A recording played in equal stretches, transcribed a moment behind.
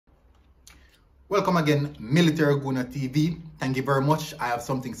Welcome again, Military Guna TV. Thank you very much. I have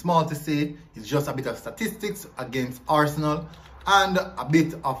something small to say. It's just a bit of statistics against Arsenal and a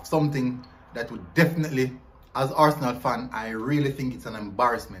bit of something that would definitely, as Arsenal fan, I really think it's an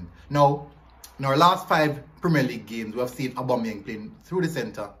embarrassment. Now, in our last 5 Premier League games, we have seen Aubameyang playing through the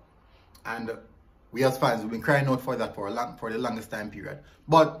centre, and we as fans have been crying out for that for the longest time period.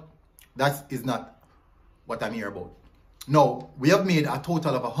 But that is not what I'm here about. Now, we have made a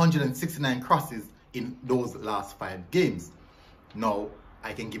total of 169 crosses in those last 5 games. Now,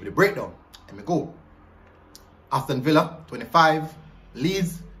 I can give you the breakdown. Let me go. Aston Villa, 25.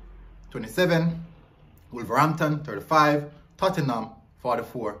 Leeds, 27. Wolverhampton, 35. Tottenham,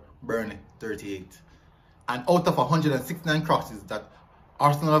 44. Burnley, 38. And out of 169 crosses that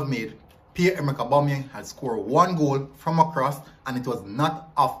Arsenal have made, Pierre-Emerick Aubameyang had scored 1 goal from a cross, and it was not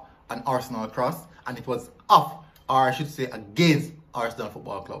off an Arsenal cross, and it was off, or I should say against Arsenal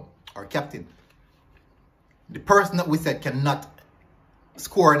Football Club, our captain. The person that we said cannot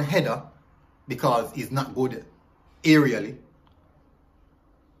score a header because he's not good aerially,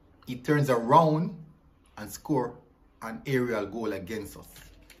 he turns around and score an aerial goal against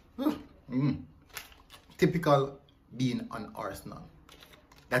us. Typical being on Arsenal.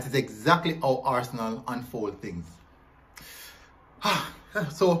 That is exactly how Arsenal unfold things.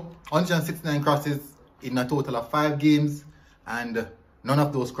 So 169 crosses in a total of 5 games, and none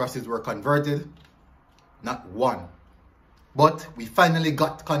of those crosses were converted. Not one. But we finally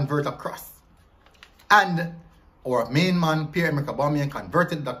got to convert a cross. And our main man, Pierre-Emerick Aubameyang,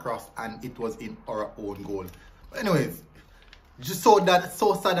 converted the cross, and it was in our own goal. But anyways, just so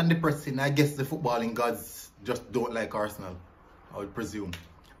sad and depressing. I guess the footballing gods just don't like Arsenal, I would presume.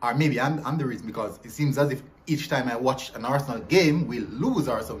 Or maybe I'm the reason, because it seems as if each time I watch an Arsenal game, we lose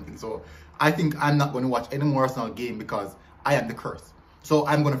or something. So I think I'm not going to watch any more Arsenal game because I am the curse. So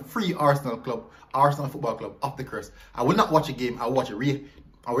I'm going to free Arsenal Football Club of the curse. I will not watch a game. I'll watch I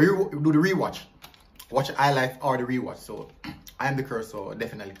will do the rewatch. Watch a highlight or the rewatch. So I am the curse. So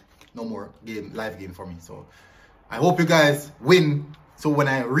definitely no more live game for me. So I hope you guys win. So when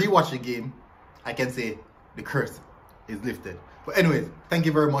I rewatch the game, I can say the curse is lifted. But anyways, thank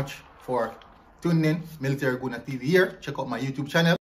you very much for tuning in. Military Guna TV here. Check out my YouTube channel.